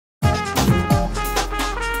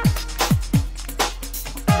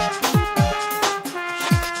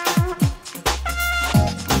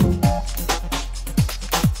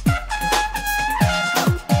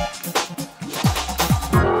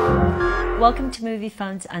Welcome to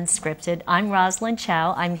Moviefone's Unscripted. I'm Rosalind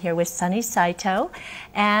Chao. I'm here with Sonny Saito,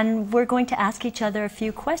 and we're going to ask each other a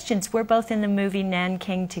few questions. We're both in the movie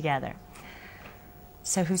Nanking together.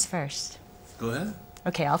 So who's first? Go ahead.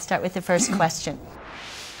 Okay, I'll start with the first question.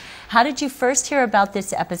 How did you first hear about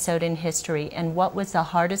this episode in history, and what was the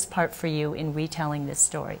hardest part for you in retelling this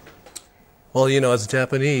story? Well, you know, as a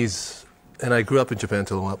Japanese, and I grew up in Japan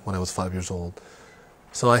until when I was 5 years old,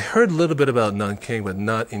 so I heard a little bit about Nanking, but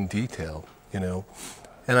not in detail, you know.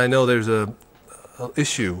 And I know there's a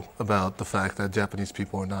issue about the fact that Japanese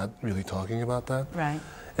people are not really talking about that. Right.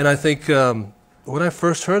 And I think when I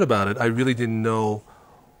first heard about it, I really didn't know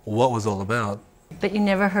what it was all about. But you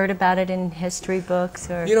never heard about it in history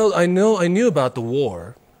books, or? You know, I knew about the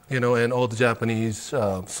war, you know, and all the Japanese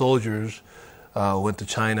soldiers went to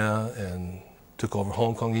China and took over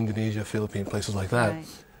Hong Kong, Indonesia, Philippines, places like that. Right.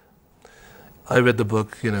 I read the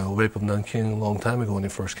book, you know, Rape of Nanking, a long time ago when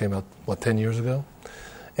it first came out, what, 10 years ago?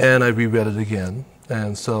 And I reread it again,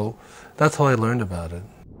 and so that's how I learned about it.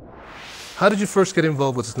 How did you first get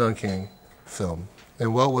involved with this Nanking film,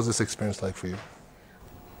 and what was this experience like for you?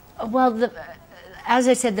 Well, as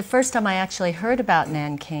I said, the first time I actually heard about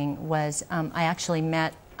Nanking was I actually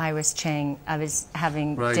met Iris Chang. I was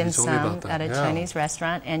having dim sum at a Chinese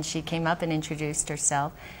restaurant, and she came up and introduced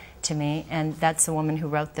herself to me, and that's the woman who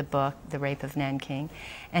wrote the book, The Rape of Nanking.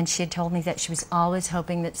 And she had told me that she was always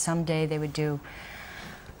hoping that someday they would do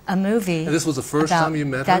a movie. And this was the first time you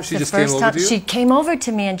met her? She just came over to you? She came over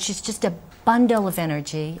to me, and she's just a bundle of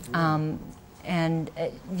energy, and,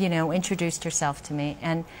 you know, introduced herself to me.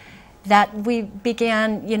 And that we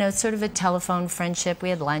began, you know, sort of a telephone friendship. We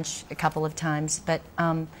had lunch a couple of times, but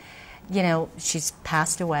you know, she's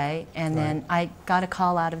passed away, and then I got a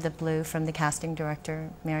call out of the blue from the casting director,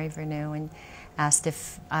 Mary Vernew, and asked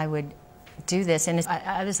if I would do this. And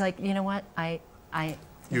I was like, you know what,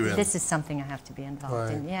 this is something I have to be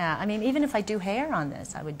involved in. Yeah, I mean, even if I do hair on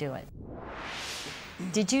this, I would do it.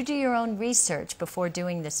 Did you do your own research before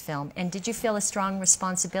doing this film, and did you feel a strong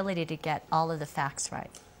responsibility to get all of the facts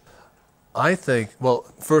right? I think, well,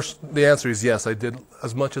 first, the answer is yes, I did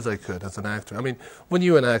as much as I could as an actor. I mean, when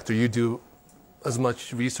you're an actor, you do as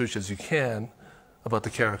much research as you can about the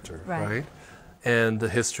character, right? And the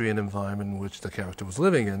history and environment in which the character was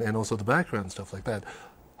living in, and also the background and stuff like that.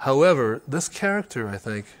 However, this character, I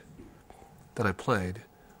think, that I played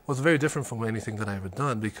was very different from anything that I ever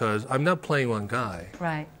done, because I'm not playing one guy.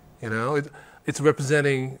 Right. You know, it's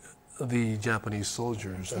representing the Japanese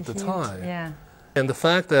soldiers at the time. Yeah. And the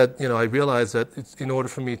fact that, you know, I realized that in order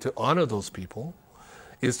for me to honor those people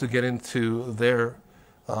is to get into their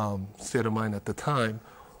state of mind at the time,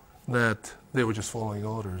 that they were just following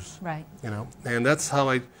orders. Right. You know, and that's how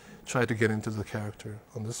I tried to get into the character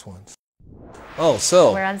on this one. Oh,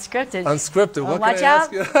 so. We're unscripted. Unscripted. Oh, what watch can I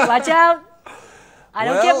ask you? Watch out. I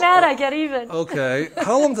don't get mad, I get even. Okay.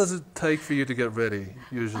 How long does it take for you to get ready,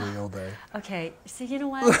 usually, all day? Okay. So, you know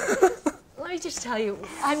what? Let me just tell you,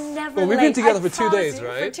 I'm never Well, we've late. been together for 2 days,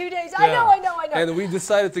 right? For 2 days. Yeah. I know. And we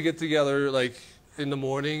decided to get together, like, in the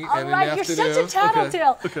morning and in the you're afternoon. such a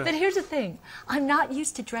tattletale. Okay. But here's the thing. I'm not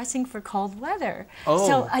used to dressing for cold weather. Oh.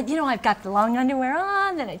 So, you know, I've got the long underwear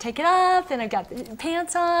on, then I take it off, then I've got the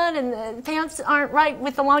pants on, and the pants aren't right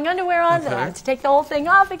with the long underwear on, then I have to take the whole thing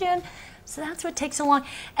off again. So that's what takes so long.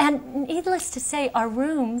 And needless to say, our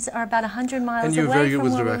rooms are about 100 miles away from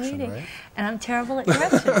where we're meeting. Right? And I'm terrible at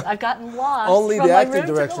directions. I've gotten lost. Only from the my acting room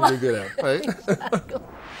direction you're good at, right? Exactly.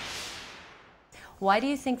 Why do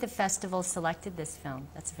you think the festival selected this film?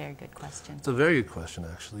 That's a very good question. It's a very good question,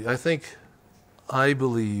 actually. I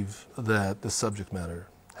believe that the subject matter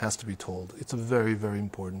has to be told. It's a very, very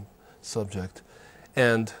important subject.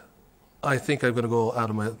 And I think I'm going to go out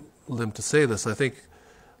of my limb to say this. I think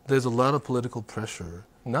there's a lot of political pressure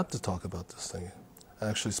not to talk about this thing,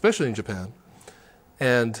 actually, especially in Japan.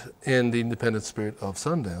 And in the independent spirit of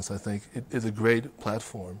Sundance, I think it is a great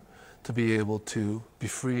platform to be able to be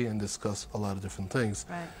free and discuss a lot of different things.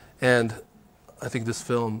 Right. And I think this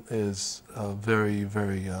film is a very,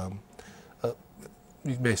 very,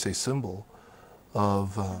 you may say, symbol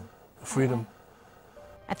of freedom.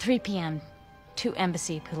 At 3 p.m., 2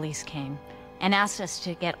 embassy police came and asked us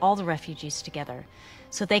to get all the refugees together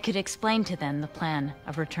so they could explain to them the plan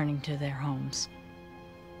of returning to their homes.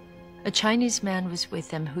 A Chinese man was with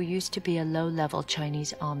them who used to be a low-level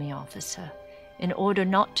Chinese army officer. In order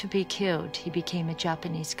not to be killed, he became a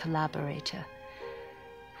Japanese collaborator.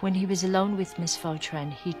 When he was alone with Miss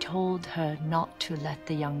Vautrin, he told her not to let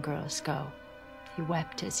the young girls go. He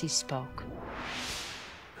wept as he spoke.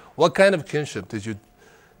 What kind of kinship did you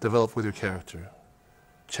develop with your character,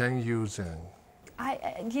 Chang Yu Zhang?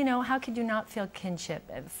 you know, how could you not feel kinship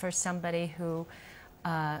for somebody who,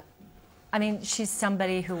 I mean, she's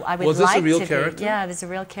somebody who I would Was this like a real to character? be. Yeah, it was a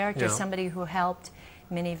real character, Yeah. somebody who helped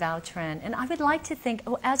Minnie Vautrin. And I would like to think,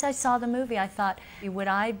 as I saw the movie, I thought, would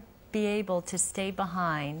I be able to stay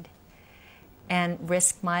behind and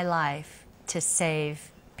risk my life to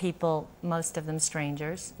save people, most of them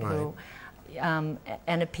strangers, who, and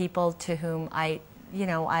a people to whom I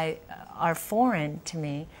are foreign to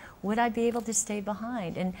me. Would I be able to stay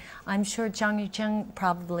behind? And I'm sure Zhang Yuzheng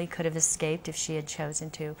probably could have escaped if she had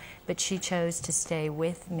chosen to, but she chose to stay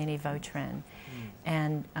with Minnie Vautrin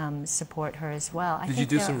and support her as well. Did you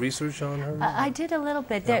do some research on her? I did a little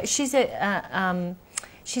bit. Yeah.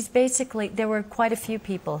 She's basically, there were quite a few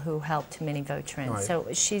people who helped Minnie Vautrin, Right. so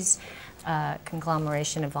she's a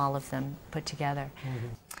conglomeration of all of them put together.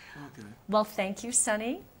 Okay. Well, thank you,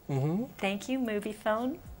 Sonny. Thank you,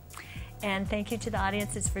 Moviefone. And thank you to the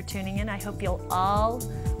audiences for tuning in. I hope you'll all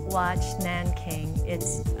watch Nanking.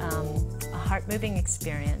 It's a heart-moving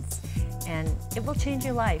experience, and it will change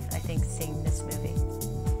your life, I think, seeing this movie.